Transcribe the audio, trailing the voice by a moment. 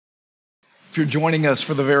If you're joining us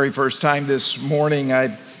for the very first time this morning,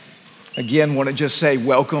 I again want to just say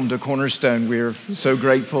welcome to Cornerstone. We're so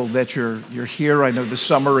grateful that you're here. I know the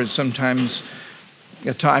summer is sometimes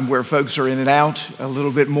a time where folks are in and out a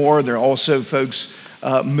little bit more. There are also folks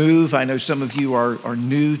move. I know some of you are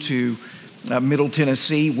new to Middle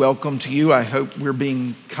Tennessee. Welcome to you. I hope we're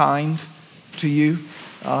being kind to you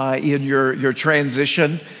in your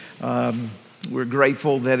transition. We're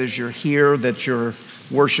grateful that as you're here, that you're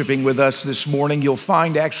worshiping with us this morning. You'll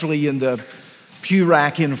find actually in the pew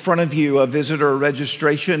rack in front of you a visitor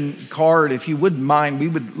registration card. If you wouldn't mind, we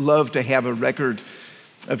would love to have a record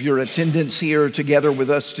of your attendance here together with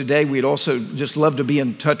us today. We'd also just love to be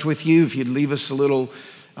in touch with you. If you'd leave us a little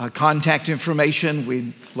contact information,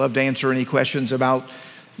 we'd love to answer any questions about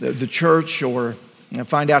the church or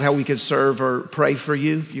find out how we could serve or pray for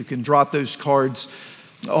you. You can drop those cards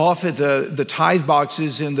off at the tithe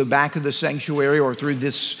boxes in the back of the sanctuary or through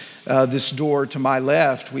this door to my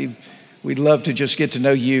left. We'd love to just get to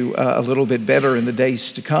know you a little bit better in the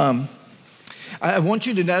days to come. I want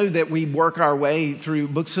you to know that we work our way through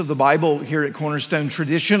books of the Bible here at Cornerstone.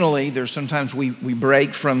 Traditionally, there's sometimes we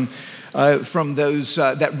break from those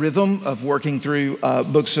that rhythm of working through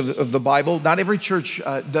books of the Bible. Not every church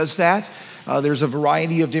does that. There's a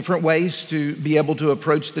variety of different ways to be able to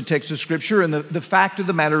approach the text of Scripture, and the fact of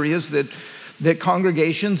the matter is that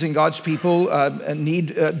congregations and God's people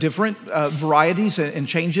need different varieties and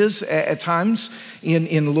changes at times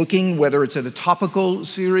in looking, whether it's at a topical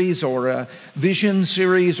series or a vision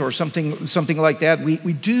series or something like that.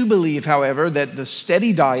 We do believe, however, that the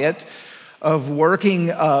steady diet of working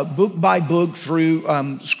book by book through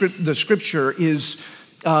the Scripture is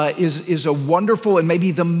a wonderful and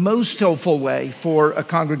maybe the most helpful way for a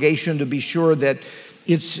congregation to be sure that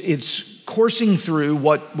it's coursing through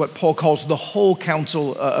what Paul calls the whole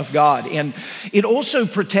counsel of God. And it also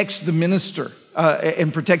protects the minister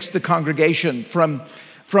and protects the congregation from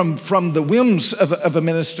the whims of a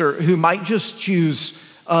minister who might just choose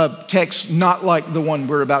a text not like the one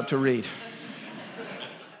we're about to read.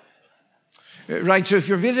 Right, so if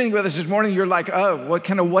you're visiting with us this morning, you're like, oh,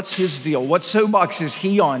 what's his deal? What soapbox is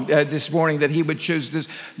he on this morning that he would choose this?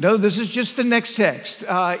 No, this is just the next text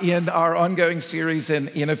in our ongoing series in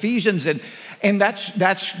Ephesians, and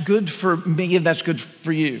that's good for me and that's good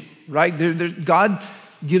for you, right? God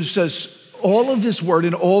gives us all of His Word,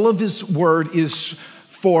 and all of His Word is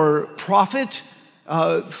for profit,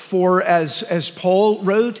 for as Paul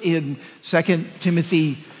wrote in 2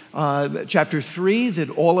 Timothy chapter 3, that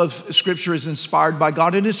all of Scripture is inspired by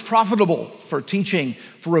God and is profitable for teaching,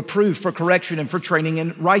 for reproof, for correction, and for training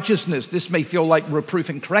in righteousness. This may feel like reproof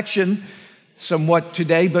and correction somewhat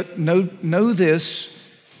today, but know this,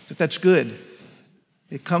 that's good.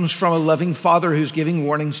 It comes from a loving Father who's giving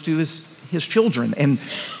warnings to his children. And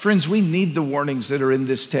friends, we need the warnings that are in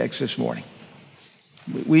this text this morning.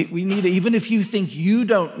 We need it. Even if you think you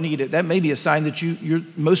don't need it, that may be a sign that you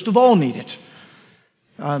most of all need it.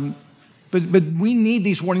 But we need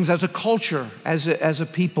these warnings as a culture, as a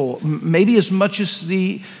people, maybe as much as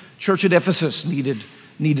the church at Ephesus needed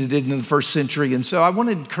it in the first century. And so I want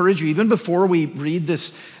to encourage you, even before we read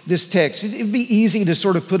this text, it'd be easy to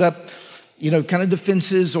sort of put up, kind of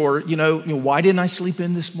defenses or, why didn't I sleep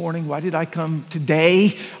in this morning? Why did I come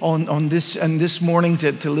today on this morning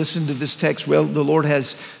to listen to this text? Well, the Lord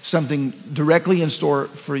has something directly in store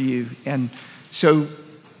for you. And so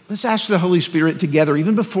let's ask the Holy Spirit together,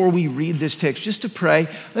 even before we read this text, just to pray.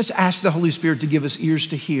 Let's ask the Holy Spirit to give us ears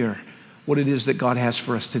to hear what it is that God has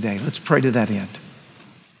for us today. Let's pray to that end.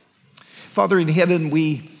 Father in heaven,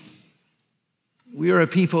 we are a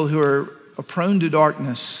people who are prone to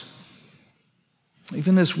darkness.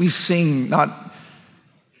 Even as we sing, not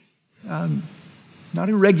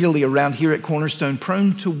irregularly around here at Cornerstone,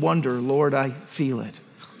 prone to wonder, Lord, I feel it.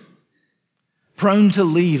 Prone to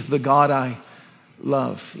leave the God I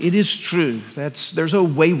love. It is true. There's a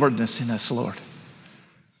waywardness in us, Lord.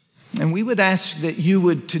 And we would ask that you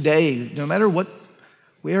would today, no matter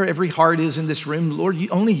where every heart is in this room, Lord,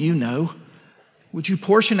 only you know, would you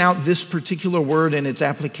portion out this particular word and its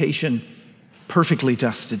application perfectly to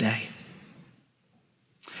us today?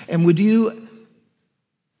 And would you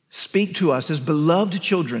speak to us as beloved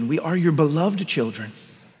children? We are your beloved children.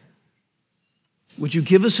 Would you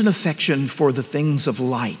give us an affection for the things of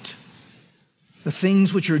light, the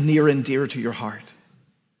things which are near and dear to your heart,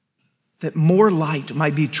 that more light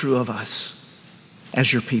might be true of us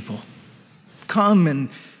as your people. Come and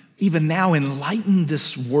even now enlighten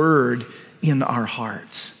this word in our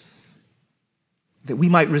hearts, that we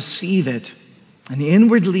might receive it and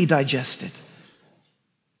inwardly digest it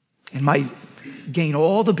and might gain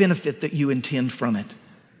all the benefit that you intend from it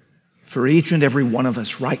for each and every one of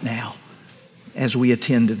us right now as we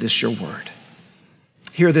attend to this your word.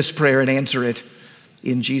 Hear this prayer and answer it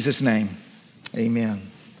in Jesus' name. Amen.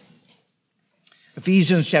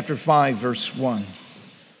 Ephesians chapter 5, verse 1.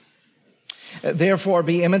 Therefore,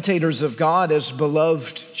 be imitators of God as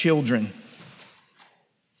beloved children,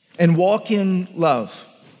 and walk in love,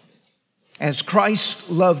 as Christ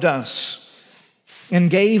loved us and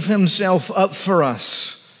gave himself up for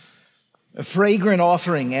us, a fragrant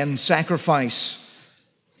offering and sacrifice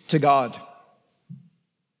to God.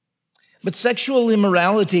 But sexual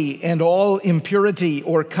immorality and all impurity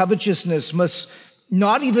or covetousness must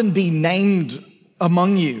not even be named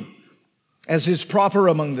among you, as is proper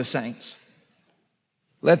among the saints.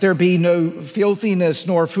 Let there be no filthiness,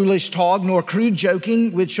 nor foolish talk, nor crude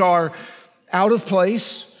joking, which are out of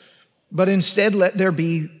place, but instead let there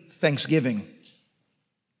be thanksgiving.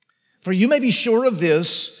 For you may be sure of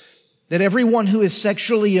this, that everyone who is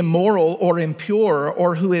sexually immoral or impure,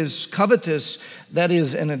 or who is covetous, that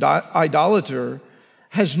is, an idolater,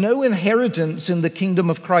 has no inheritance in the kingdom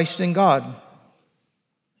of Christ and God.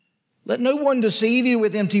 Let no one deceive you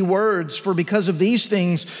with empty words, for because of these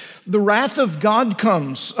things, the wrath of God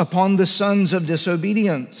comes upon the sons of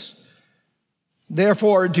disobedience.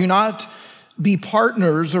 Therefore, do not be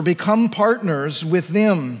partners or become partners with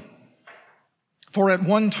them. For at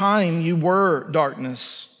one time you were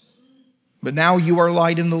darkness, but now you are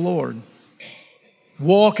light in the Lord.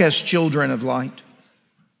 Walk as children of light.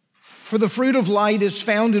 For the fruit of light is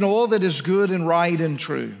found in all that is good and right and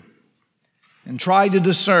true. And try to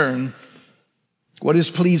discern what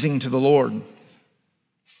is pleasing to the Lord.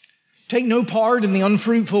 Take no part in the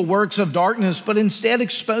unfruitful works of darkness, but instead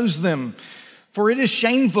expose them. For it is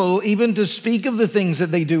shameful even to speak of the things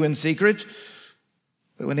that they do in secret.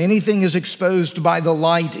 But when anything is exposed by the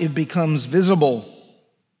light, it becomes visible.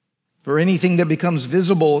 For anything that becomes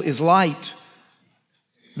visible is light.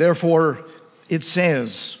 Therefore, it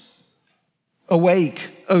says, "Awake,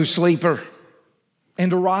 O sleeper,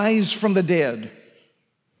 and arise from the dead,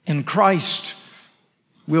 and Christ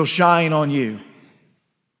will shine on you."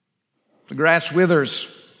 The grass withers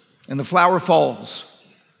and the flower falls,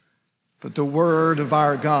 but the word of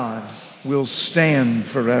our God will stand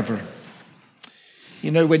forever. You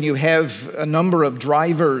know, when you have a number of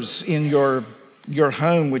drivers in your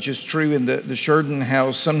home, which is true in the Sheridan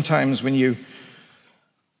house, sometimes when you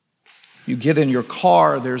get in your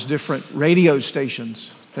car, there's different radio stations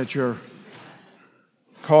that your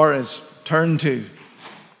car is turned to,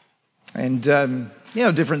 and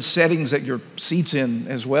different settings that your seat's in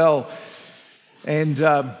as well. And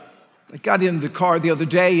I got in the car the other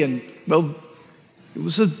day, and well, it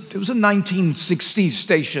was a 1960s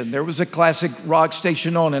station. There was a classic rock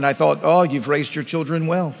station on, and I thought, oh, you've raised your children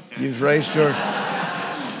well. You've raised your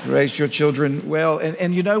children well.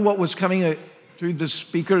 And you know what was coming through the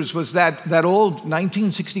speakers was that old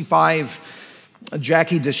 1965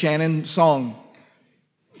 Jackie DeShannon song.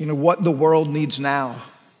 You know, what the world needs now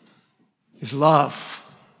is love.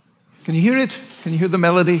 Can you hear it? Can you hear the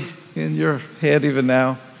melody in your head even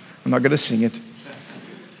now? I'm not going to sing it.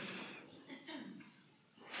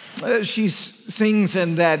 She sings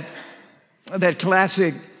in that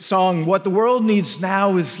classic song, what the world needs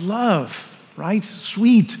now is love, right?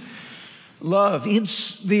 Sweet love.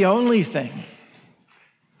 It's the only thing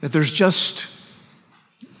that there's just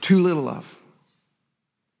too little of.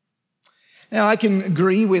 Now, I can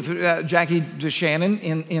agree with Jackie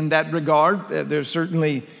DeShannon in that regard. There's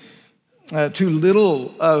certainly too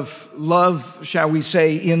little of love, shall we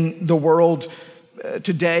say, in the world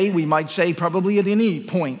today. We might say probably at any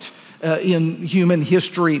point in human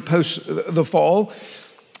history post the fall.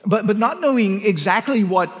 But not knowing exactly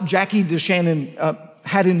what Jackie DeShannon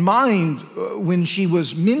had in mind when she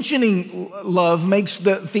was mentioning love makes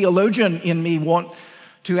the theologian in me want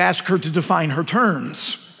to ask her to define her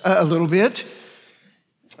terms a little bit,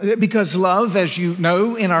 because love, as you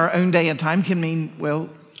know, in our own day and time can mean, well,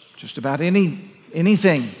 just about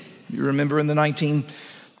anything. You remember in the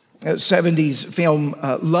 1970s film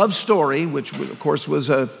Love Story, which of course was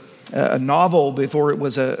a novel before it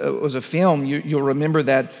was a film. You'll remember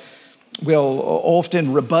that, well,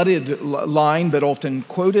 often rebutted line, but often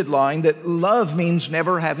quoted line, that love means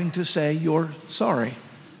never having to say you're sorry.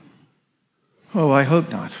 Oh, I hope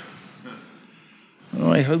not. Oh,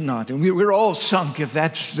 I hope not. And we're all sunk if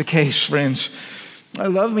that's the case, friends.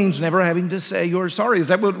 Love means never having to say you're sorry. Is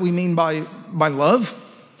that what we mean by love?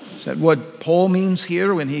 Is that what Paul means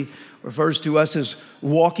here when he refers to us as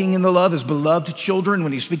walking in the love, as beloved children,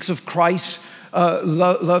 when he speaks of Christ's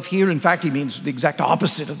love here? In fact, he means the exact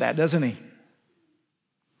opposite of that, doesn't he?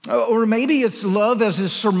 Or maybe it's love as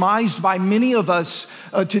is surmised by many of us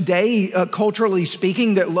today, culturally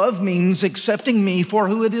speaking, that love means accepting me for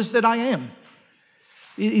who it is that I am.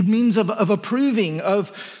 It means of approving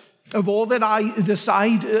of all that I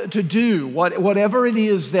decide to do, whatever it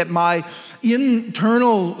is that my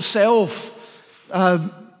internal self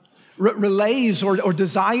relays or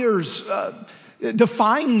desires,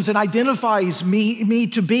 defines and identifies me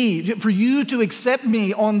to be, for you to accept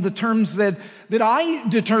me on the terms that I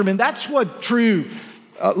determine. That's what true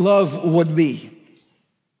love would be.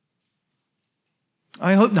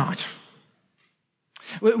 I hope not.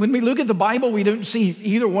 When we look at the Bible, we don't see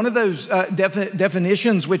either one of those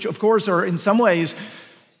definitions, which of course are in some ways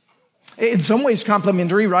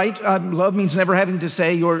complimentary, right? Love means never having to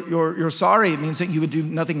say you're sorry. It means that you would do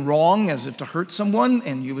nothing wrong as if to hurt someone,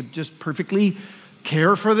 and you would just perfectly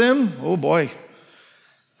care for them. Oh boy.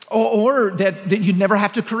 Or that you'd never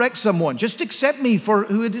have to correct someone. Just accept me for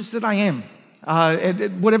who it is that I am.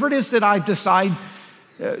 Whatever it is that I decide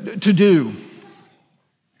to do.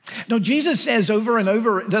 Now, Jesus says over and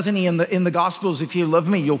over, doesn't he, in the Gospels, if you love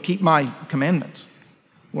me, you'll keep my commandments.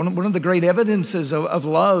 One of the great evidences of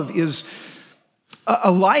love is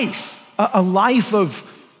a life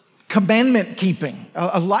of commandment keeping,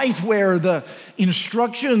 a life where the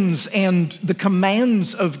instructions and the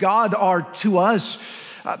commands of God are to us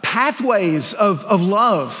pathways of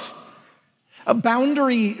love,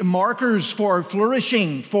 boundary markers for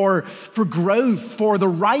flourishing, for growth, for the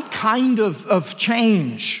right kind of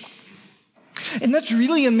change. And that's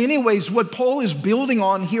really, in many ways, what Paul is building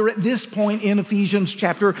on here at this point in Ephesians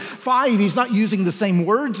chapter 5. He's not using the same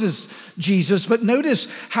words as Jesus, but notice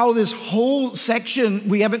how this whole section,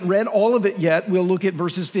 we haven't read all of it yet. We'll look at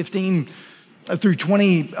verses 15 through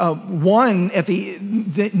 21 at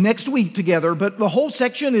the next week together. But the whole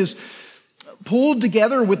section is pulled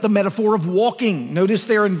together with the metaphor of walking. Notice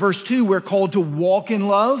there in verse 2, we're called to walk in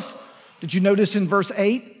love. Did you notice in verse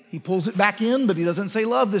 8? He pulls it back in, but he doesn't say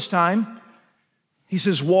love this time. He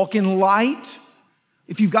says, walk in light.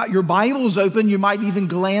 If you've got your Bibles open, you might even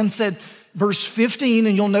glance at verse 15,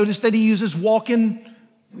 and you'll notice that he uses walk in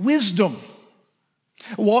wisdom.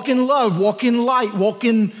 Walk in love, walk in light, walk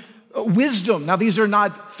in wisdom. Now, these are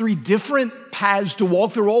not three different paths to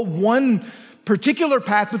walk. They're all one particular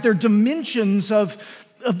path, but they're dimensions of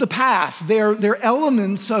the path. They're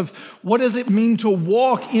elements of what does it mean to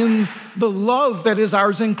walk in the love that is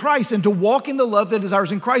ours in Christ. And to walk in the love that is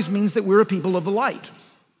ours in Christ means that we're a people of the light. It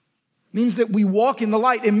means that we walk in the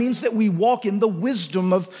light. It means that we walk in the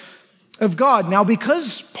wisdom of God. Now,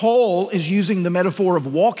 because Paul is using the metaphor of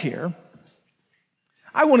walk here,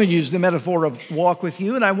 I want to use the metaphor of walk with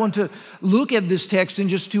you, and I want to look at this text in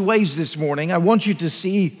just two ways this morning. I want you to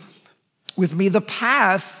see with me the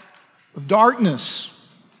path of darkness,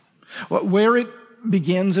 where it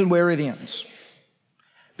begins and where it ends.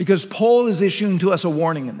 Because Paul is issuing to us a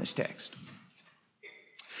warning in this text.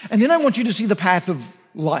 And then I want you to see the path of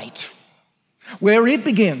light, where it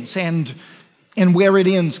begins and where it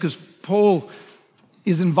ends, because Paul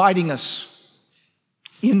is inviting us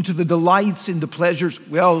into the delights, into pleasures,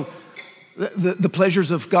 the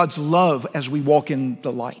pleasures of God's love as we walk in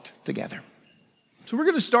the light together. So we're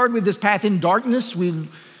going to start with this path in darkness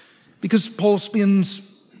because Paul spends,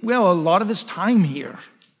 a lot of his time here.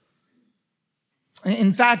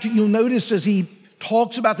 In fact, you'll notice as he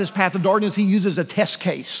talks about this path of darkness, he uses a test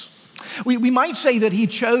case. We might say that he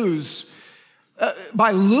chose,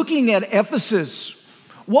 by looking at Ephesus,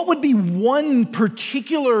 what would be one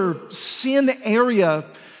particular sin area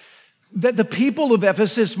that the people of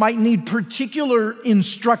Ephesus might need particular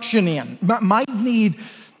instruction in, might need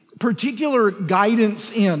particular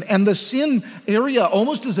guidance in. And the sin area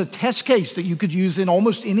almost as a test case that you could use in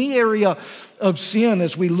almost any area of sin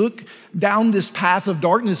as we look down this path of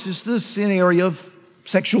darkness is the sin area of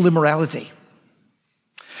sexual immorality.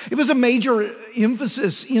 It was a major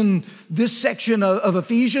emphasis in this section of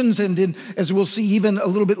Ephesians, and as we'll see even a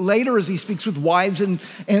little bit later as he speaks with wives and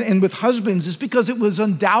with husbands, is because it was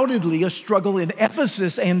undoubtedly a struggle in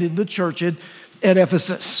Ephesus and in the church at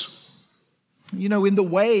Ephesus. You know, in the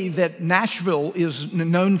way that Nashville is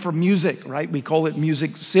known for music, right? We call it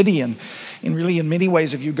Music City, and really in many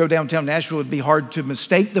ways, if you go downtown Nashville, it'd be hard to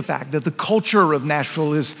mistake the fact that the culture of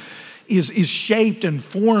Nashville is shaped and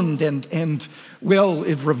formed and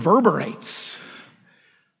it reverberates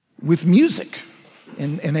with music.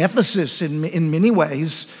 And Ephesus, in many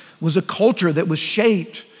ways, was a culture that was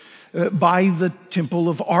shaped by the temple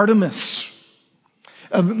of Artemis,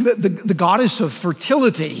 the goddess of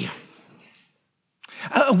fertility,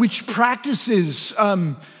 which practices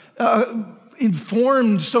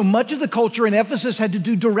informed so much of the culture in Ephesus had to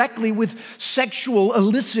do directly with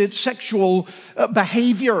illicit sexual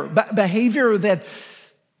behavior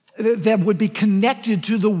that would be connected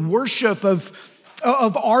to the worship of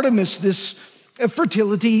Artemis, this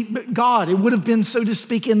fertility god. It would have been, so to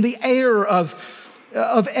speak, in the air of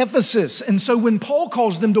Ephesus. And so when Paul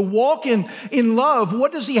calls them to walk in love,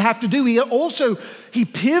 what does he have to do? He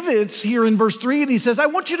pivots here in verse 3 and he says, I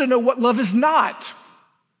want you to know what love is not.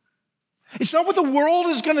 It's not what the world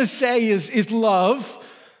is going to say is love.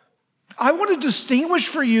 I want to distinguish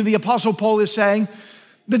for you, the Apostle Paul is saying,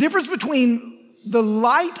 the difference between the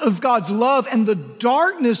light of God's love and the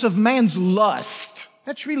darkness of man's lust.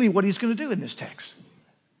 That's really what he's going to do in this text.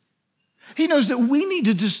 He knows that we need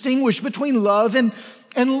to distinguish between love and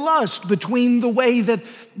lust, between the way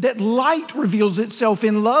that light reveals itself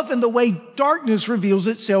in love and the way darkness reveals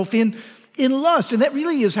itself in lust. And that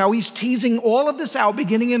really is how he's teasing all of this out,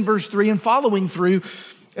 beginning in verse 3 and following through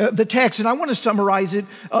the text. And I want to summarize it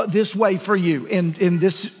this way for you. And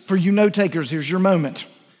this, for you note takers, here's your moment.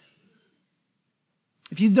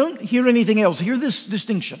 If you don't hear anything else, hear this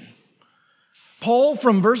distinction. Paul,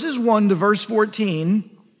 from verses 1 to verse 14,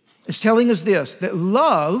 is telling us this, that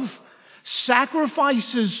love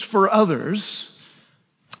sacrifices for others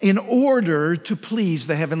in order to please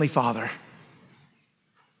the Heavenly Father.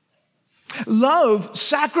 Love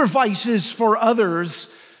sacrifices for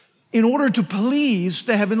others in order to please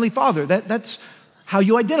the Heavenly Father. That's how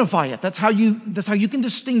you identify it. That's how you can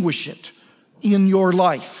distinguish it in your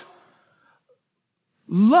life.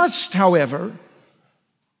 Lust, however,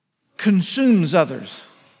 consumes others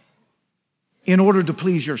in order to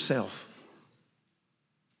please yourself.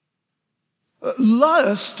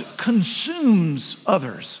 Lust consumes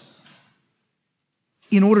others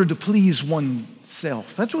in order to please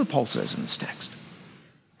oneself. That's what Paul says in this text.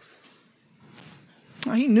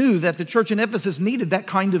 Now, he knew that the church in Ephesus needed that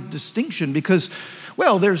kind of distinction because,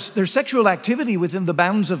 well, there's sexual activity within the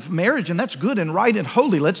bounds of marriage, and that's good and right and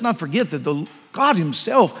holy. Let's not forget that God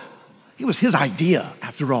himself, it was his idea,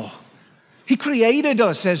 after all. He created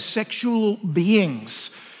us as sexual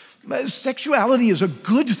beings. Sexuality is a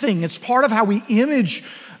good thing. It's part of how we image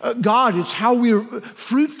God. It's how we're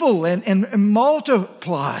fruitful and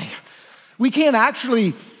multiply. We can't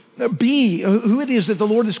actually be who it is that the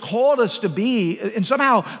Lord has called us to be and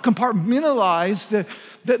somehow compartmentalize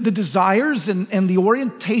the desires and the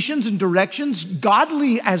orientations and directions,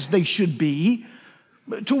 godly as they should be,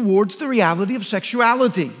 towards the reality of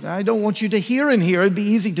sexuality. I don't want you to hear in here. It'd be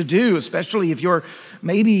easy to do, especially if you're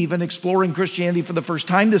maybe even exploring Christianity for the first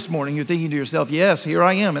time this morning. You're thinking to yourself, yes, here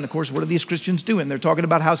I am. And of course, what are these Christians doing? They're talking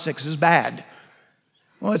about how sex is bad.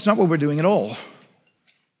 Well, it's not what we're doing at all.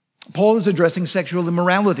 Paul is addressing sexual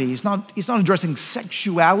immorality. He's not addressing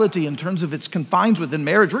sexuality in terms of its confines within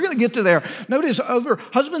marriage. We're going to get to there. Notice over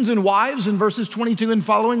husbands and wives in verses 22 and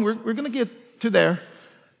following, we're going to get to there.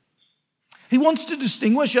 He wants to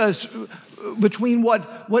distinguish us between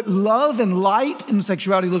what love and light in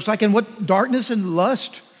sexuality looks like and what darkness and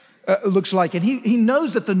lust looks like. And he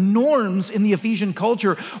knows that the norms in the Ephesian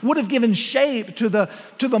culture would have given shape to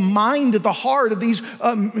the mind, at the heart of these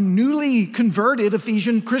newly converted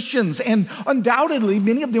Ephesian Christians. And undoubtedly,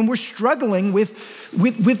 many of them were struggling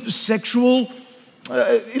with sexual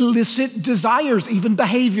illicit desires, even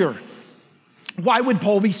behavior. Why would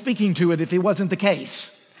Paul be speaking to it if it wasn't the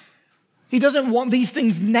case? He doesn't want these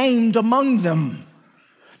things named among them.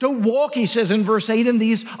 Don't walk, he says in verse 8, in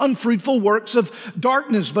these unfruitful works of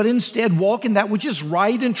darkness, but instead walk in that which is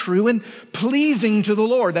right and true and pleasing to the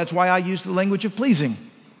Lord. That's why I use the language of pleasing.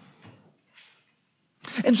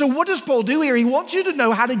 And so what does Paul do here? He wants you to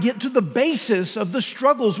know how to get to the basis of the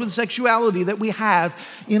struggles with sexuality that we have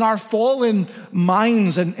in our fallen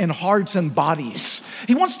minds and hearts and bodies.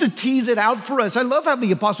 He wants to tease it out for us. I love how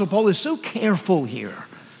the Apostle Paul is so careful here.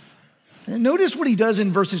 And notice what he does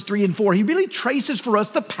in verses 3 and 4. He really traces for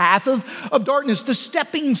us the path of darkness, the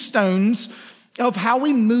stepping stones of how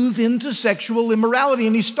we move into sexual immorality.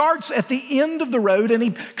 And he starts at the end of the road and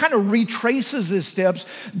he kind of retraces his steps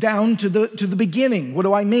down to the beginning. What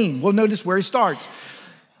do I mean? Well, notice where he starts.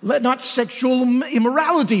 Let not sexual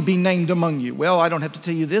immorality be named among you. Well, I don't have to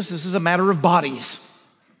tell you this. This is a matter of bodies.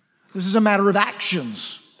 This is a matter of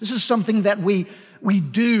actions. This is something that we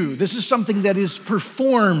do. This is something that is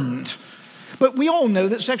performed. But we all know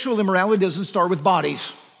that sexual immorality doesn't start with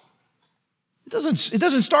bodies. It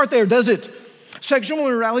doesn't start there, does it? Sexual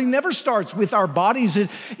immorality never starts with our bodies. It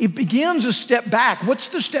begins a step back. What's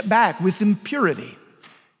the step back? With impurity.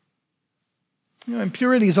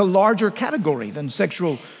 Impurity is a larger category than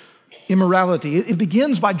sexual immorality. It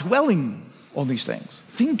begins by dwelling on these things,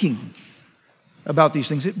 thinking about these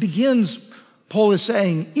things. It begins Paul is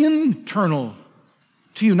saying internal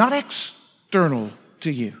to you, not external to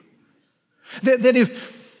you. That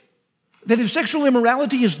if sexual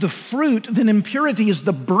immorality is the fruit, then impurity is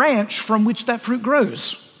the branch from which that fruit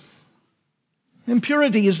grows.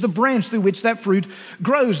 Impurity is the branch through which that fruit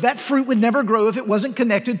grows. That fruit would never grow if it wasn't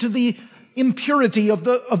connected to the impurity of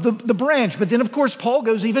the branch. But then, of course, Paul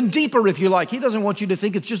goes even deeper, if you like. He doesn't want you to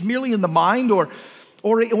think it's just merely in the mind or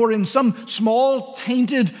in some small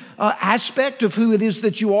tainted aspect of who it is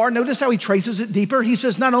that you are. Notice how he traces it deeper. He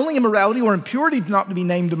says, not only immorality or impurity not to be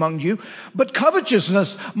named among you, but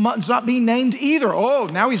covetousness must not be named either. Oh,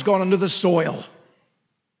 now he's gone under the soil.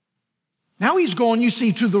 Now he's gone, you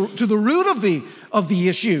see, to the root of the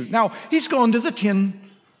issue. Now, he's gone to the 10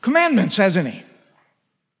 Commandments, hasn't he?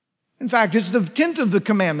 In fact, it's the 10th of the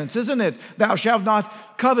commandments, isn't it? Thou shalt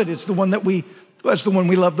not covet. It's the one that's the one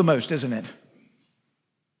we love the most, isn't it?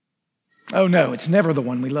 Oh no, it's never the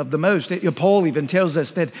one we love the most. Paul even tells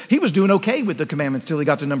us that he was doing okay with the commandments till he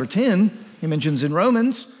got to number 10. He mentions in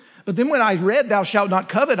Romans. But then when I read, thou shalt not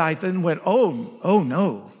covet, I then went, oh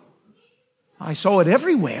no. I saw it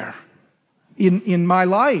everywhere in my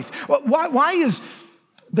life. Why is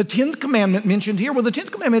the 10th commandment mentioned here? Well, the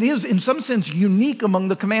 10th commandment is in some sense unique among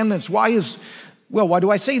the commandments. Why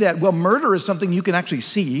do I say that? Well, murder is something you can actually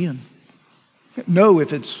see and know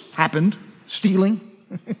if it's happened. Stealing,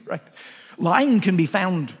 right? Lying can be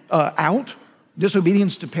found out.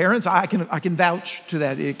 Disobedience to parents, I can vouch to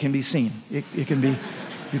that. It can be seen. It can be,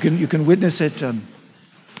 you can witness it.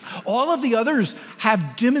 All of the others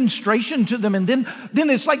have demonstration to them. And then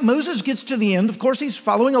it's like Moses gets to the end. Of course, he's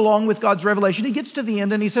following along with God's revelation. He gets to the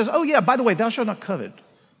end and he says, oh yeah, by the way, thou shalt not covet.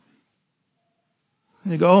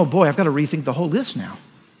 And you go, oh boy, I've got to rethink the whole list now.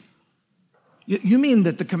 You mean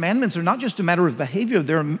that the commandments are not just a matter of behavior,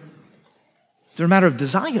 they're a matter of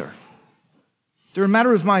desire. They're a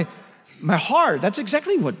matter of my heart. That's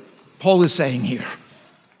exactly what Paul is saying here.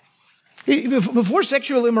 Before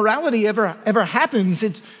sexual immorality ever happens,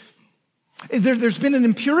 there's been an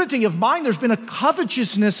impurity of mind. There's been a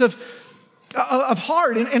covetousness of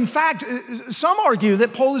heart. In fact, some argue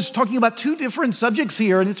that Paul is talking about two different subjects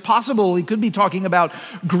here, and it's possible he could be talking about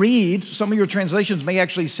greed. Some of your translations may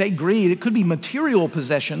actually say greed. It could be material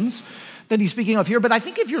possessions that he's speaking of here. But I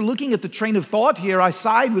think if you're looking at the train of thought here, I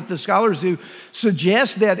side with the scholars who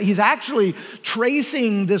suggest that he's actually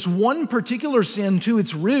tracing this one particular sin to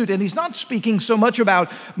its root. And he's not speaking so much about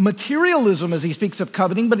materialism as he speaks of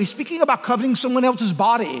coveting, but he's speaking about coveting someone else's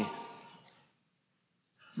body.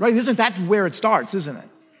 Right? Isn't that where it starts, isn't it?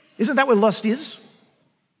 Isn't that what lust is?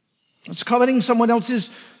 It's coveting someone else's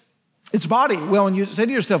body. Well, and you say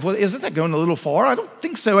to yourself, well, isn't that going a little far? I don't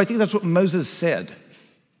think so. I think that's what Moses said.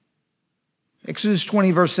 Exodus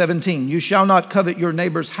 20, verse 17, you shall not covet your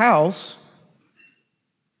neighbor's house.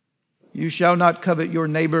 You shall not covet your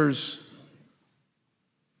neighbor's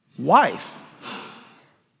wife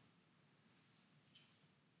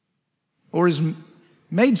or his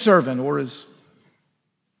maidservant or his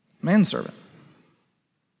manservant.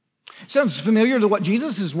 Sounds familiar to what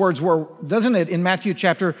Jesus' words were, doesn't it, in Matthew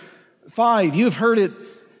chapter 5? You've heard it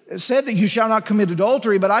said that you shall not commit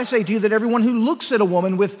adultery, but I say to you that everyone who looks at a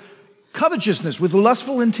woman with covetousness, with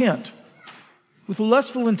lustful intent,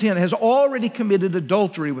 has already committed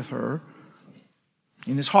adultery with her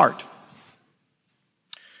in his heart.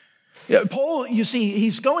 Yeah, Paul, you see,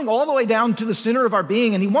 he's going all the way down to the center of our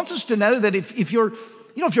being, and he wants us to know that if you're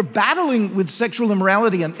battling with sexual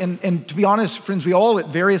immorality, and to be honest, friends, we all at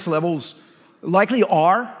various levels likely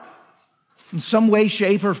are in some way,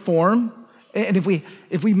 shape, or form. And if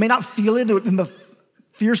we may not feel it in the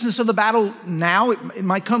fierceness of the battle now, it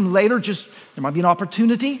might come later. Just there might be an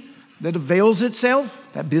opportunity that avails itself.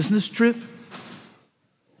 That business trip,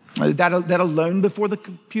 that alone before the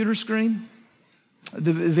computer screen,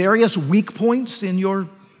 the various weak points in your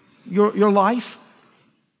life.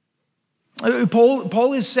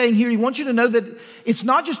 Paul is saying here, he wants you to know that it's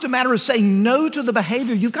not just a matter of saying no to the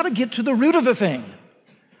behavior. You've got to get to the root of the thing.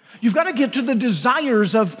 You've got to get to the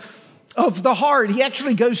desires of the heart. He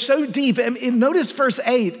actually goes so deep. And notice verse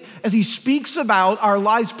 8, as he speaks about our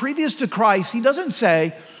lives previous to Christ, he doesn't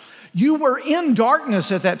say, you were in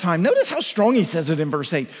darkness at that time. Notice how strong he says it in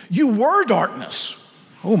verse 8. You were darkness.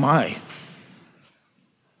 Oh my.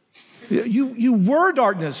 You were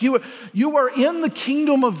darkness. You were in the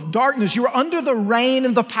kingdom of darkness. You were under the reign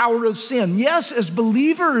and the power of sin. Yes, as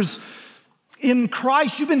believers in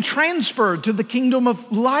Christ, you've been transferred to the kingdom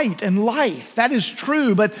of light and life. That is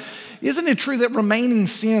true, but isn't it true that remaining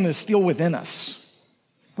sin is still within us?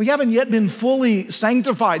 We haven't yet been fully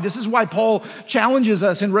sanctified. This is why Paul challenges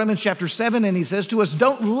us in Romans chapter 7, and he says to us,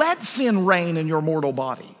 don't let sin reign in your mortal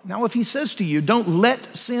body. Now, if he says to you, don't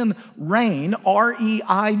let sin reign,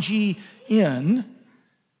 R-E-I-G-N,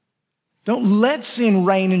 don't let sin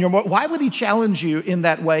reign in your mortal body. Why would he challenge you in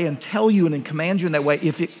that way and tell you and command you in that way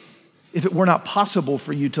if it were not possible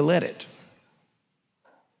for you to let it?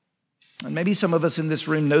 And maybe some of us in this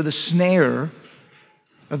room know the snare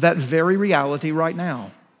of that very reality right now.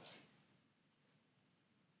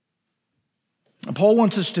 Paul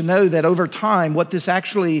wants us to know that over time, what this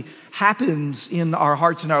actually happens in our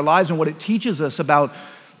hearts and our lives and what it teaches us about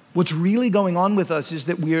what's really going on with us is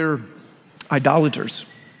that we're idolaters.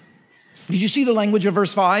 Did you see the language of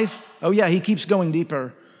verse 5? Oh yeah, he keeps going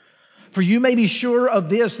deeper. For you may be sure of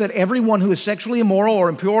this, that everyone who is sexually immoral or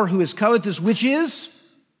impure, who is covetous, which is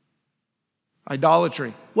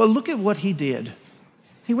idolatry. Well, look at what he did.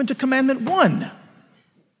 He went to commandment 1.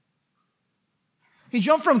 He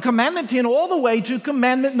jumped from commandment 10 all the way to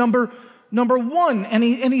commandment number 1. And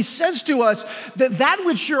he says to us that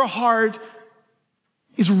which your heart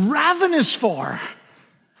is ravenous for,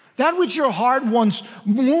 that which your heart wants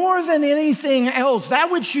more than anything else, that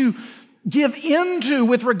which you give into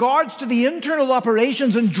with regards to the internal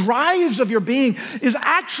operations and drives of your being is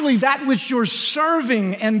actually that which you're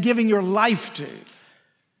serving and giving your life to,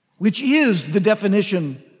 which is the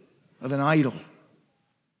definition of an idol.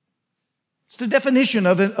 It's the definition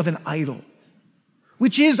of an idol,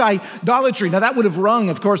 which is idolatry. Now, that would have rung,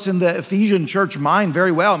 of course, in the Ephesian church mind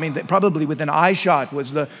very well. I mean, probably within eyeshot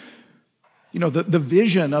was the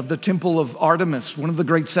vision of the temple of Artemis, one of the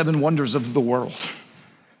great 7 wonders of the world.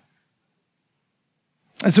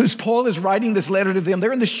 And so as Paul is writing this letter to them,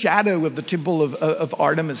 they're in the shadow of the temple of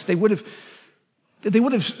Artemis. They would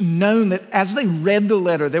have known that as they read the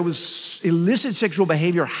letter, there was illicit sexual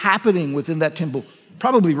behavior happening within that temple,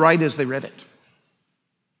 probably right as they read it.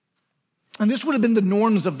 And this would have been the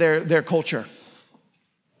norms of their culture.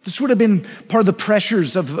 This would have been part of the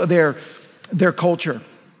pressures of their culture,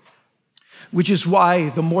 which is why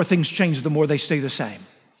the more things change, the more they stay the same.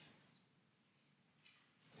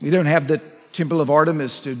 We don't have the Temple of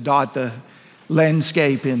Artemis to dot the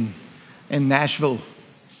landscape in Nashville.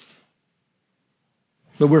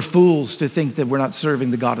 But we're fools to think that we're not serving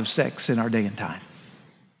the God of sex in our day and time.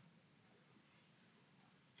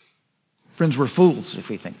 Friends, we're fools if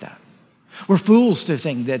we think that. We're fools to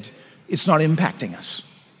think that it's not impacting us.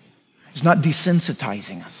 It's not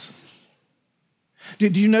desensitizing us. Do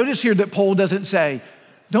you notice here that Paul doesn't say,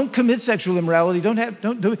 don't commit sexual immorality,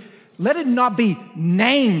 let it not be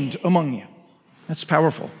named among you. That's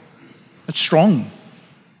powerful. That's strong.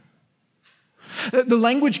 The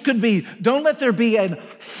language could be, don't let there be a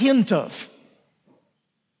hint of.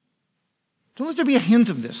 Don't let there be a hint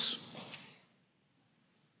of this.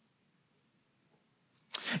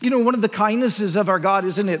 You know, one of the kindnesses of our God,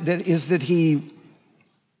 isn't it, that He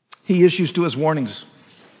issues to us warnings.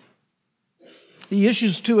 He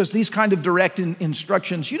issues to us these kind of direct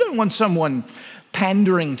instructions. You don't want someone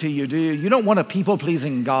pandering to you, do you? You don't want a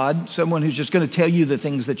people-pleasing God, someone who's just going to tell you the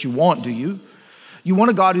things that you want, do you? You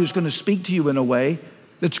want a God who's going to speak to you in a way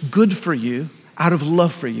that's good for you, out of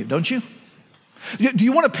love for you, don't you? Do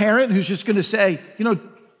you want a parent who's just going to say,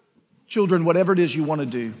 children, whatever it is you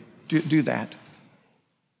want to do that?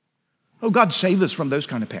 Oh, God save us from those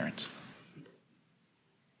kind of parents.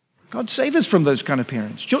 God save us from those kind of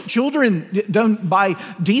parents. Children don't by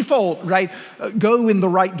default, go in the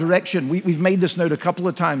right direction. We've made this note a couple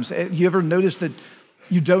of times. Have you ever noticed that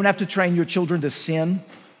you don't have to train your children to sin?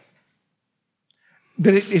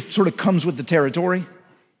 That it sort of comes with the territory?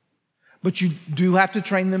 But you do have to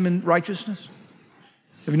train them in righteousness?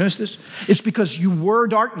 Have you noticed this? It's because you were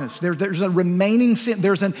darkness. There's a remaining sin.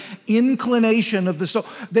 There's an inclination of the soul.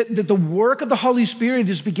 That the work of the Holy Spirit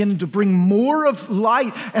is beginning to bring more of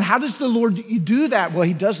light. And how does the Lord do that? Well,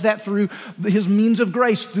 He does that through His means of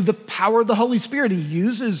grace, through the power of the Holy Spirit. He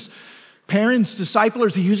uses parents,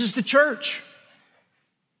 disciplers. He uses the church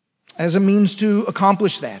as a means to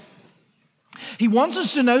accomplish that. He wants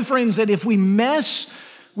us to know, friends, that if we mess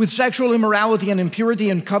with sexual immorality and impurity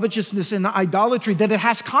and covetousness and idolatry, that it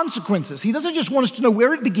has consequences. He doesn't just want us to know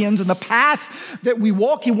where it begins and the path that we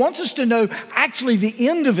walk. He wants us to know actually the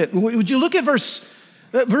end of it. Would you look at verse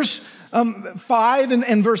 5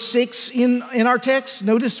 and verse 6 in our text?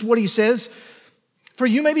 Notice what he says. For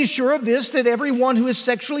you may be sure of this, that everyone who is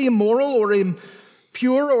sexually immoral or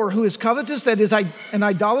impure or who is covetous, that is an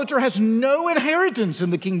idolater, has no inheritance in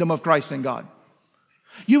the kingdom of Christ and God.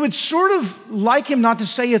 You would sort of like him not to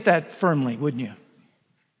say it that firmly, wouldn't you?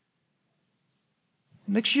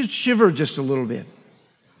 Makes you shiver just a little bit.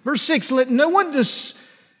 Verse 6, let no one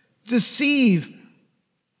deceive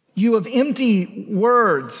you of empty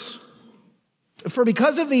words. For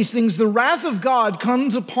because of these things, the wrath of God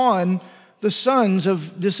comes upon the sons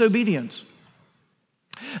of disobedience.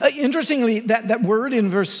 Interestingly, that word in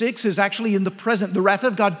verse 6 is actually in the present. The wrath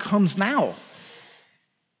of God comes now.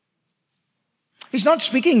 He's not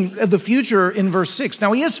speaking of the future in verse 6.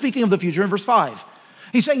 Now, he is speaking of the future in verse 5.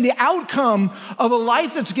 He's saying the outcome of a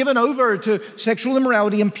life that's given over to sexual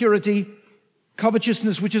immorality, impurity,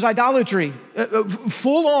 covetousness, which is idolatry.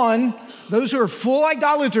 Full on, those who are full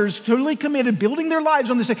idolaters, totally committed, building their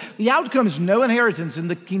lives on this thing. The outcome is no inheritance in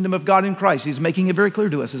the kingdom of God in Christ. He's making it very clear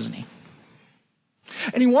to us, isn't he?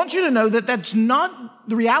 And he wants you to know that that's not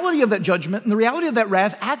the reality of that judgment, and the reality of that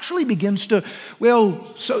wrath actually begins to,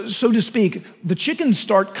 well, so to speak, the chickens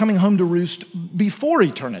start coming home to roost before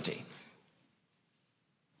eternity.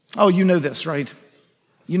 Oh, you know this, right?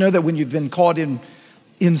 You know that when you've been caught in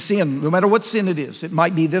sin, no matter what sin it is, it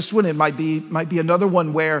might be this one, it might be another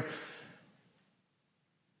one where,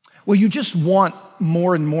 well, you just want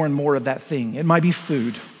more and more and more of that thing. It might be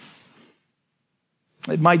food.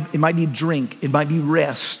 It might be drink. It might be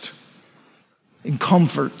rest and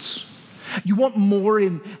comforts. You want more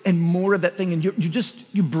and more of that thing, and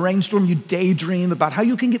you brainstorm, you daydream about how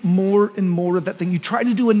you can get more and more of that thing. You try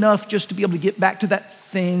to do enough just to be able to get back to that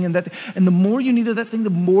thing, and the more you need of that thing, the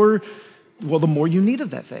more you need of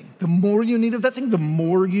that thing. The more you need of that thing, the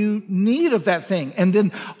more you need of that thing. And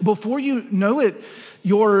then before you know it,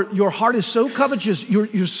 your heart is so covetous,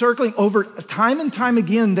 you're circling over time and time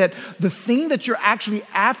again that the thing that you're actually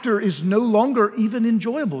after is no longer even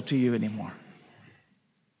enjoyable to you anymore.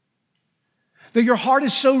 That your heart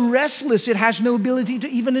is so restless, it has no ability to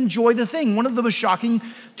even enjoy the thing. One of the most shocking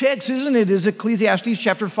texts, isn't it, is Ecclesiastes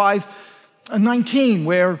chapter 5:19,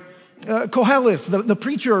 where Koheleth, the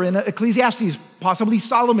preacher in Ecclesiastes, possibly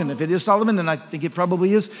Solomon, if it is Solomon, and I think it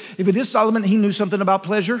probably is, if it is Solomon, he knew something about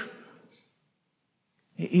pleasure.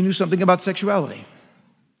 He knew something about sexuality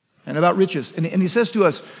and about riches. And he says to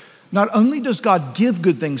us, not only does God give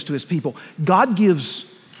good things to his people, God gives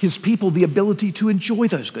his people the ability to enjoy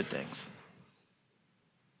those good things.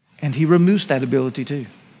 And he removes that ability too.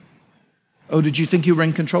 Oh, did you think you were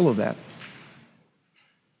in control of that?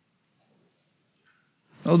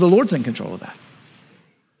 Oh, the Lord's in control of that.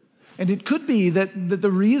 And it could be that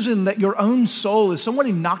the reason that your own soul is somewhat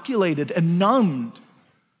inoculated and numbed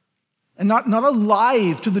and not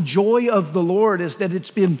alive to the joy of the Lord is that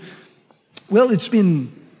it's been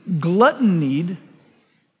gluttonied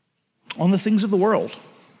on the things of the world.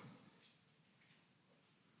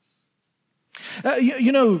 Are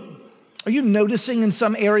you noticing in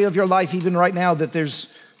some area of your life even right now that it's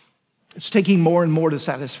taking more and more to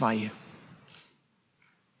satisfy you?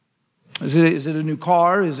 Is it a new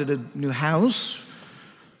car? Is it a new house?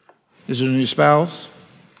 Is it a new spouse?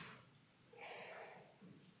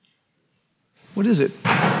 What is it?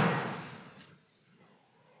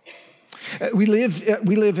 We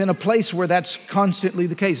live in a place where that's constantly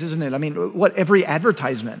the case, isn't it? I mean, what every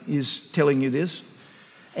advertisement is telling you this.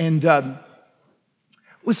 And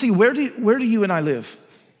let's see, where do you and I live?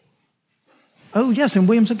 Oh, yes, in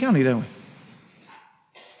Williamson County, don't we?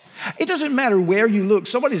 It doesn't matter where you look,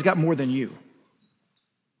 somebody's got more than you.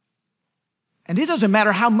 And it doesn't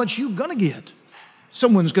matter how much you're going to get,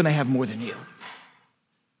 someone's going to have more than you.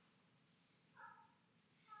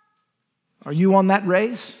 Are you on that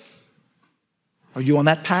race? Are you on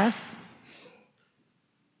that path?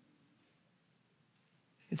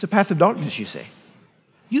 It's a path of darkness, you see.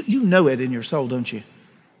 You know it in your soul, don't you?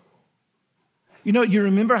 You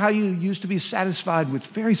remember how you used to be satisfied with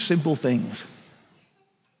very simple things.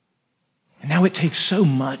 And now it takes so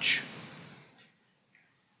much.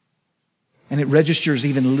 And it registers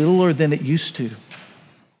even littler than it used to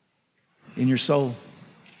in your soul.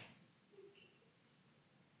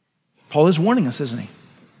 Paul is warning us, isn't he?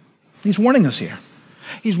 He's warning us here.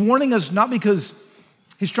 He's warning us not because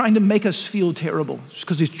he's trying to make us feel terrible, it's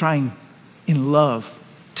because he's trying in love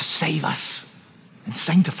to save us and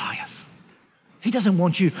sanctify us. He doesn't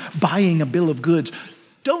want you buying a bill of goods.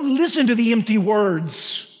 Don't listen to the empty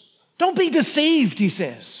words. Don't be deceived, he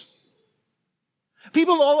says.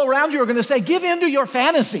 People all around you are going to say, give in to your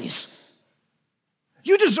fantasies.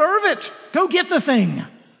 You deserve it. Go get the thing.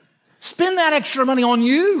 Spend that extra money on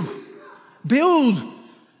you. Build,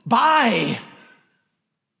 buy.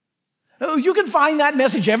 Oh, you can find that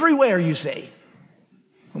message everywhere, you see.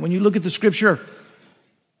 And when you look at the scripture,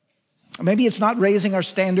 maybe it's not raising our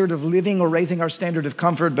standard of living or raising our standard of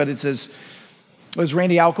comfort, but it says, as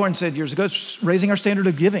Randy Alcorn said years ago, it's raising our standard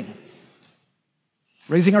of giving,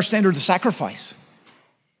 raising our standard of sacrifice.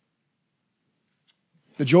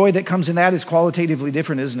 The joy that comes in that is qualitatively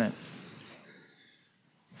different, isn't it?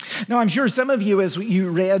 Now, I'm sure some of you, as you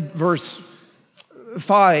read verse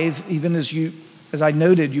 5, even as I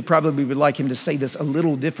noted, you probably would like him to say this a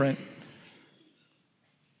little different.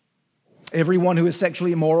 Everyone who is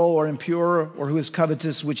sexually immoral or impure or who is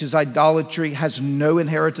covetous, which is idolatry, has no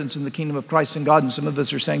inheritance in the kingdom of Christ and God. And some of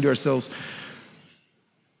us are saying to ourselves,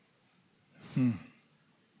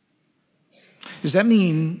 does that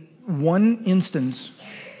mean one instance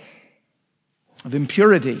of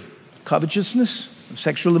impurity, covetousness, of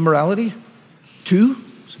sexual immorality? Two?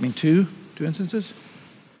 Does it mean two instances?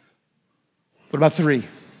 What about three?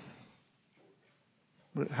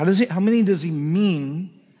 How many does he mean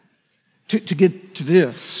to get to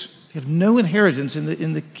this? You have no inheritance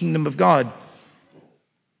in the kingdom of God.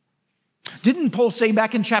 Didn't Paul say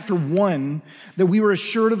back in chapter 1 that we were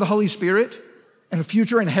assured of the Holy Spirit and a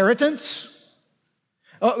future inheritance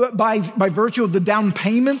by virtue of the down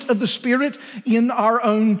payment of the Spirit in our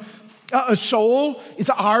own soul? It's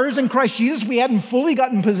ours in Christ Jesus. We hadn't fully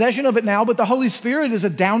gotten possession of it now, but the Holy Spirit is a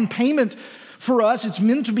down payment for us. It's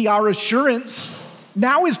meant to be our assurance.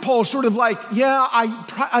 Now is Paul sort of like,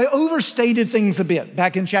 I overstated things a bit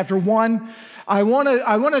back in chapter 1. I want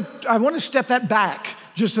to step that back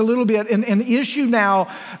just a little bit and issue now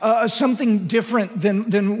something different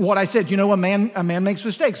than what I said. You know, a man makes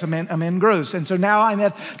mistakes, a man grows. And so now I'm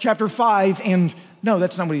at chapter 5, and no,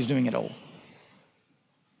 that's not what he's doing at all.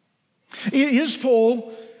 Is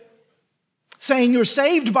Paul saying you're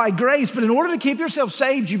saved by grace, but in order to keep yourself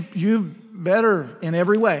saved, you better in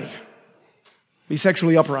every way be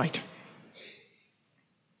sexually upright?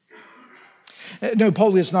 No,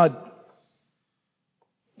 Paul is not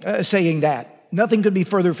saying that. Nothing could be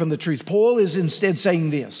further from the truth. Paul is instead saying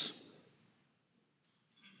this: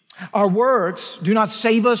 our works do not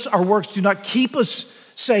save us, our works do not keep us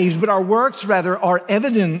saved, but our works rather are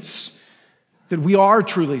evidence that we are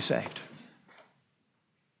truly saved.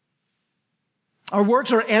 Our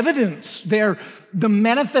works are evidence. They're the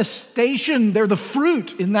manifestation. They're the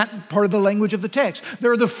fruit in that part of the language of the text.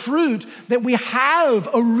 They're the fruit that we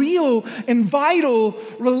have a real and vital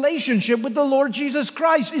relationship with the Lord Jesus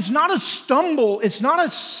Christ. It's not a stumble. It's not a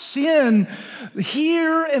sin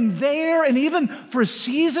here and there, and even for a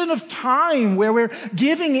season of time where we're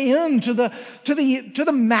giving in to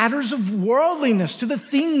the matters of worldliness, to the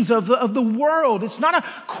things of the world. It's not a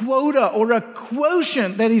quota or a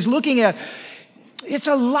quotient that he's looking at. It's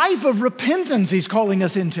a life of repentance he's calling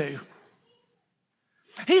us into.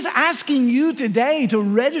 He's asking you today to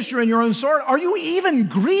register in your own soul. Are you even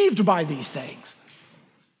grieved by these things?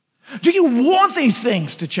 Do you want these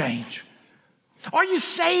things to change? Are you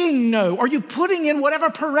saying no? Are you putting in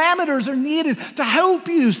whatever parameters are needed to help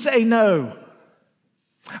you say no?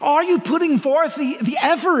 Are you putting forth the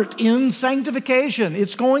effort in sanctification?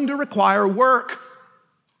 It's going to require work.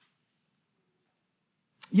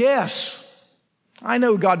 Yes. I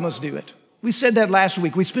know God must do it. We said that last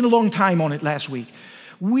week. We spent a long time on it last week.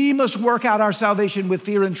 We must work out our salvation with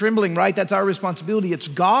fear and trembling, right? That's our responsibility. It's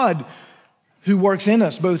God who works in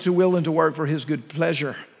us, both to will and to work for his good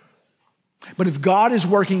pleasure. But if God is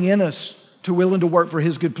working in us to will and to work for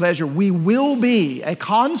his good pleasure, we will be, a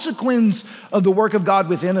consequence of the work of God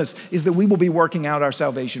within us is that we will be working out our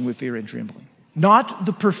salvation with fear and trembling. Not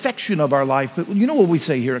the perfection of our life, but you know what we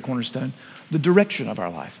say here at Cornerstone? The direction of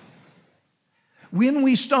our life. When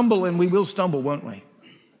we stumble, and we will stumble, won't we?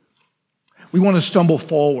 We want to stumble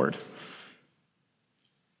forward.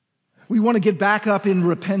 We want to get back up in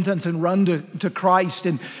repentance and run to Christ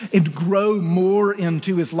and grow more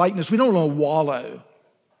into his likeness. We don't want to wallow.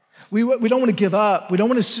 We don't want to give up. We don't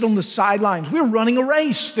want to sit on the sidelines. We're running a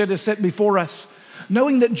race that is set before us,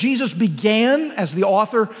 knowing that Jesus began as the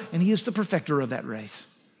author and he is the perfecter of that race.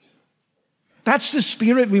 That's the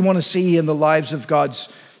spirit we want to see in the lives of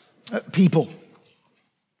God's people.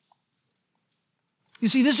 You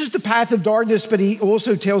see, this is the path of darkness, but he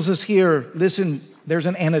also tells us here, listen, there's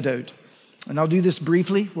an antidote. And I'll do this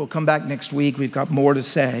briefly. We'll come back next week. We've got more to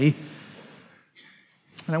say.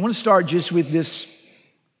 And I want to start just with this,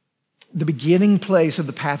 the beginning place of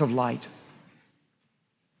the path of light.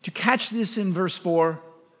 Did you catch this in verse 4?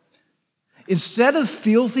 Instead of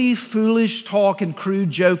filthy, foolish talk and crude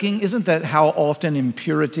joking, isn't that how often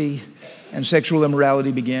impurity and sexual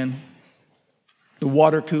immorality begin? The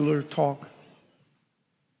water cooler talk.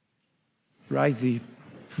 Right? The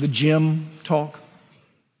gym talk.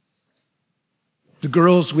 The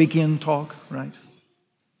girls' weekend talk, right?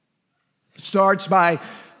 It starts by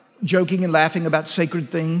joking and laughing about sacred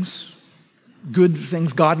things, good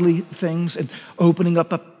things, godly things, and opening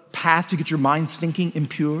up a path to get your mind thinking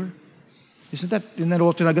impure. Isn't that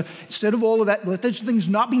often I go, instead of all of that, let those things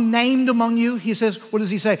not be named among you. He says, what does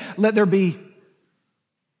he say? Let there be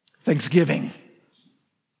thanksgiving.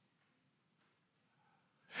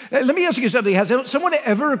 Let me ask you something. Has someone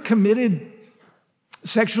ever committed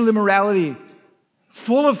sexual immorality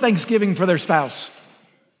full of thanksgiving for their spouse?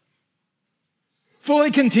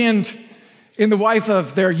 Fully content in the wife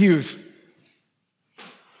of their youth?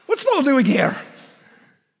 What's Paul doing here?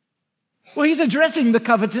 Well, he's addressing the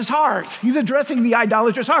covetous heart. He's addressing the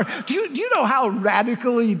idolatrous heart. Do you know how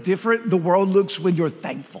radically different the world looks when you're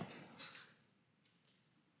thankful?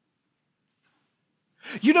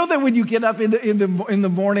 You know that when you get up in the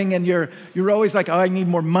morning and you're always like, oh, I need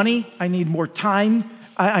more money, I need more time,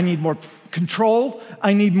 I need more control,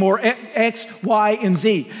 I need more X, Y, and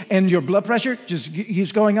Z. And your blood pressure just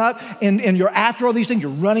keeps going up, and you're after all these things.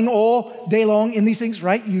 You're running all day long in these things,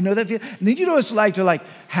 right? You know that feeling. And then you know what it's like to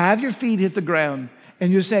have your feet hit the ground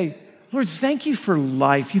and you say, Lord, thank you for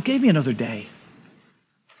life. You gave me another day.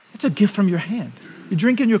 It's a gift from your hand. You're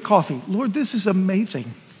drinking your coffee. Lord, this is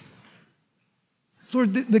amazing.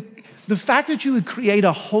 Lord, the fact that you would create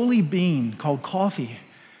a holy being called coffee,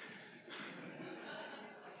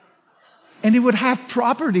 and it would have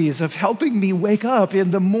properties of helping me wake up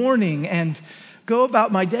in the morning and go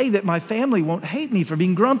about my day, that my family won't hate me for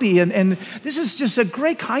being grumpy. And this is just a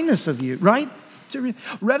great kindness of you, right?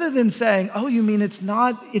 Rather than saying, oh, you mean it's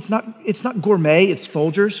not gourmet, it's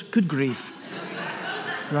Folgers? Good grief.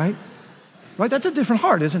 Right? Right? That's a different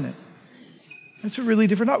heart, isn't it? That's a really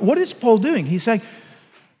different heart. What is Paul doing? He's saying,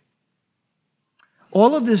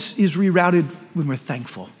 all of this is rerouted when we're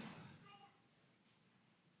thankful.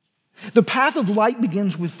 The path of light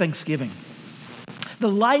begins with thanksgiving. The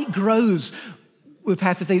light grows with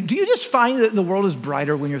path of thanksgiving. Do you just find that the world is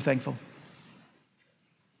brighter when you're thankful?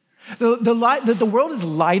 The world is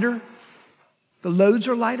lighter. The loads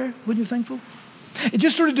are lighter when you're thankful. It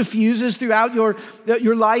just sort of diffuses throughout your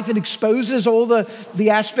life and exposes all the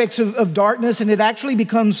aspects of darkness, and it actually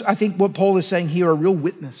becomes, I think what Paul is saying here, a real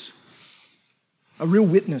witness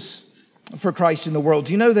for Christ in the world.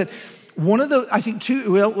 Do you know that one of the, I think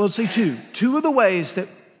two of the ways that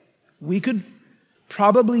we could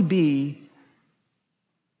probably be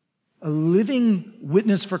a living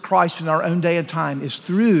witness for Christ in our own day and time is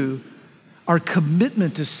through our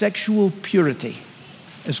commitment to sexual purity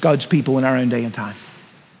as God's people in our own day and time,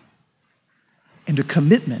 and a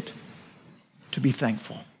commitment to be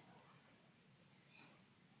thankful.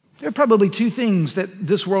 There are probably two things that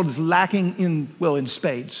this world is lacking in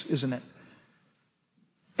spades, isn't it?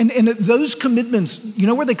 And those commitments, you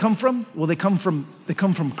know where they come from? Well, they come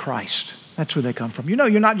from Christ. That's where they come from. You know,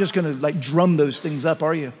 you're not just going to drum those things up,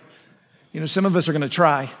 are you? You know, some of us are going to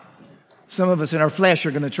try. Some of us in our flesh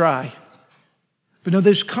are going to try. But no,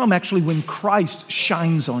 those come actually when Christ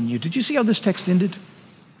shines on you. Did you see how this text ended?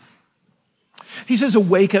 He says,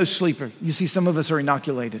 awake, O sleeper. You see, some of us are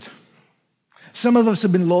inoculated. Some of us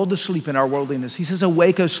have been lulled to sleep in our worldliness. He says,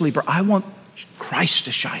 awake, O sleeper. I want Christ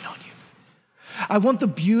to shine on you. I want the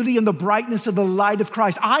beauty and the brightness of the light of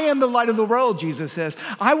Christ. I am the light of the world, Jesus says.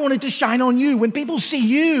 I want it to shine on you. When people see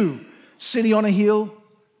you sitting on a hill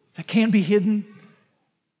that can't be hidden,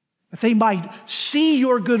 that they might see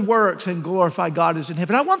your good works and glorify God as in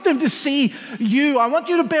heaven. I want them to see you. I want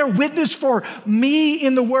you to bear witness for me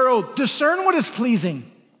in the world. Discern what is pleasing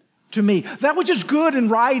to me, that which is good and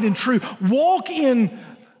right and true. Walk in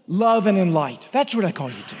love and in light. That's what I call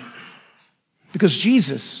you to. Because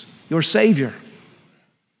Jesus, your Savior,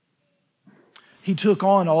 He took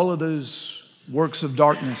on all of those works of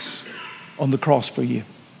darkness on the cross for you.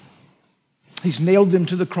 He's nailed them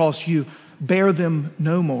to the cross. You bear them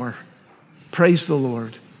no more. Praise the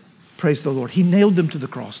Lord. Praise the Lord. He nailed them to the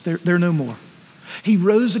cross. They're no more. He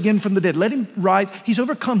rose again from the dead. Let him rise. He's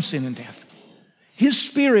overcome sin and death. His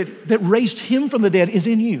Spirit that raised him from the dead is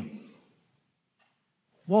in you.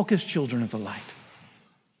 Walk as children of the light.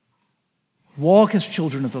 Walk as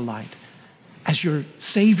children of the light. As your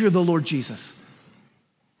Savior, the Lord Jesus,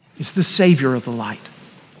 is the Savior of the light.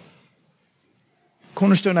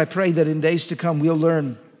 Cornerstone, I pray that in days to come we'll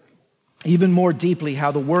learn even more deeply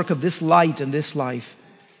how the work of this light and this life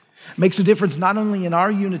makes a difference not only in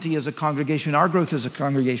our unity as a congregation, our growth as a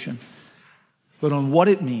congregation, but on what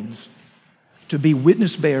it means to be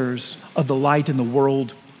witness bearers of the light in the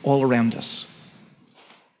world all around us.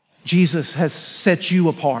 Jesus has set you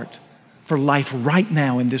apart for life right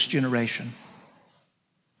now in this generation.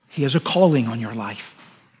 He has a calling on your life.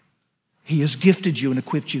 He has gifted you and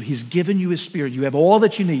equipped you. He's given you His Spirit. You have all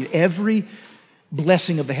that you need. Every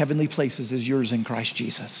blessing of the heavenly places is yours in Christ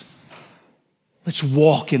Jesus. Let's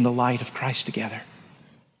walk in the light of Christ together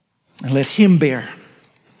and let Him bear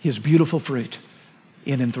his beautiful fruit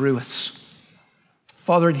in and through us.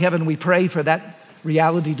 Father in heaven, we pray for that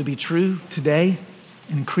reality to be true today,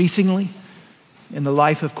 increasingly in the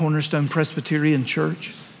life of Cornerstone Presbyterian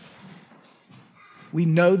Church. We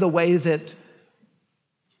know the way that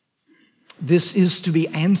this is to be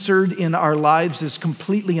answered in our lives is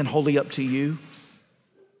completely and wholly up to you.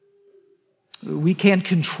 We can't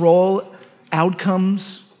control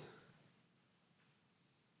outcomes,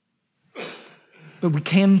 but we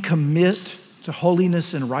can commit to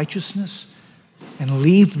holiness and righteousness and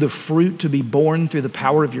leave the fruit to be born through the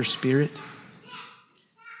power of your Spirit.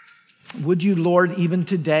 Would you, Lord, even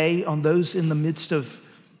today, on those in the midst of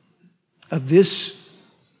this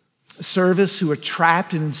service who are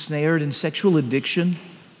trapped and ensnared in sexual addiction,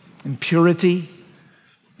 impurity,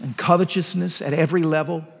 and covetousness at every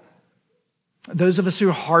level, those of us who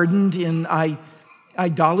are hardened in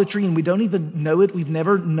idolatry and we don't even know it, we've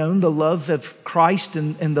never known the love of Christ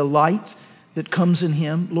and the light that comes in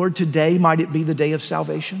him, Lord, today might it be the day of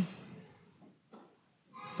salvation.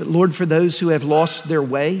 But Lord, for those who have lost their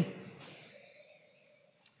way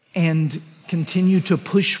and continue to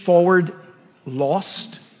push forward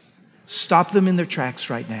lost, stop them in their tracks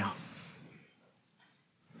right now.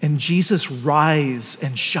 And Jesus, rise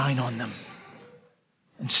and shine on them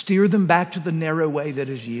and steer them back to the narrow way that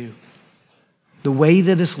is you, the way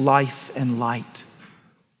that is life and light.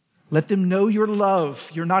 Let them know your love.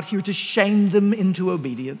 You're not here to shame them into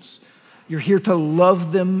obedience. You're here to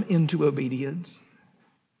love them into obedience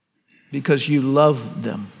because you love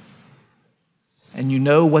them and you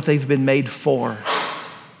know what they've been made for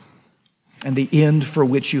and the end for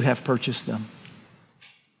which you have purchased them.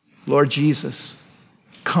 Lord Jesus,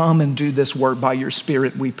 come and do this work by your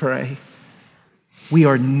Spirit, we pray. We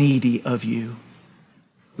are needy of you.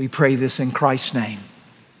 We pray this in Christ's name.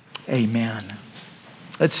 Amen.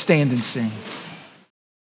 Let's stand and sing.